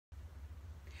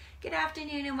Good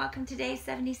afternoon and welcome to day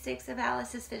 76 of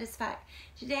Alice's Fit as Fuck.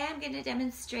 Today I'm going to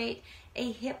demonstrate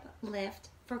a hip lift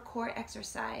for core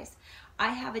exercise. I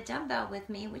have a dumbbell with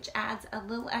me, which adds a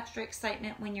little extra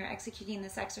excitement when you're executing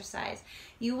this exercise.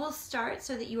 You will start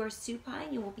so that you are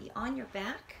supine. You will be on your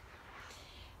back.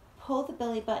 Pull the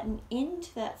belly button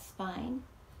into that spine.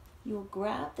 You will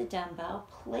grab the dumbbell,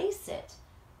 place it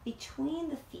between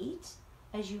the feet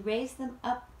as you raise them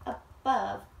up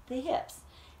above the hips.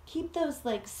 Keep those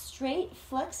legs straight,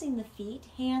 flexing the feet,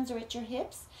 hands are at your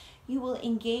hips. You will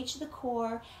engage the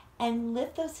core and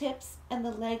lift those hips and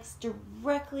the legs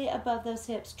directly above those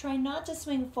hips. Try not to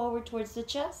swing forward towards the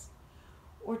chest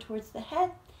or towards the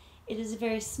head. It is a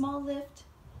very small lift,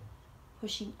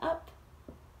 pushing up,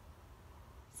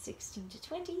 16 to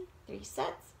 20, 3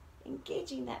 sets,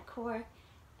 engaging that core,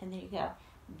 and there you go.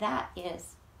 That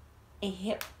is a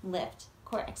hip lift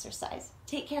core exercise.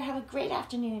 Take care, have a great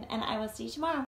afternoon, and I will see you tomorrow.